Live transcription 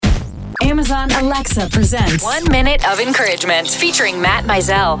Amazon Alexa presents 1 Minute of Encouragement featuring Matt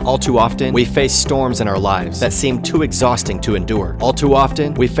Mizell. All too often, we face storms in our lives that seem too exhausting to endure. All too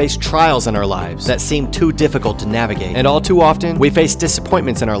often, we face trials in our lives that seem too difficult to navigate. And all too often, we face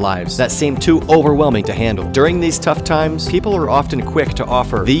disappointments in our lives that seem too overwhelming to handle. During these tough times, people are often quick to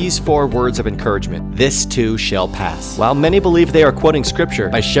offer these 4 words of encouragement: "This too shall pass." While many believe they are quoting scripture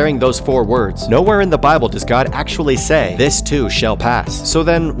by sharing those 4 words, nowhere in the Bible does God actually say, "This too shall pass." So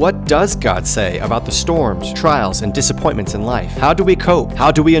then, what does God say about the storms, trials, and disappointments in life? How do we cope? How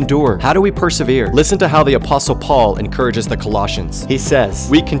do we endure? How do we persevere? Listen to how the Apostle Paul encourages the Colossians. He says,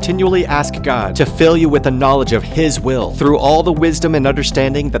 "We continually ask God to fill you with the knowledge of His will through all the wisdom and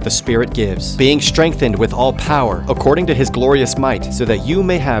understanding that the Spirit gives, being strengthened with all power according to His glorious might, so that you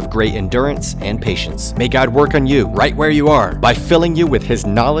may have great endurance and patience." May God work on you right where you are by filling you with His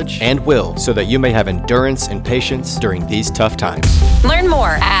knowledge and will, so that you may have endurance and patience during these tough times. Learn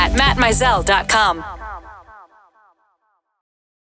more at mattmizell.com.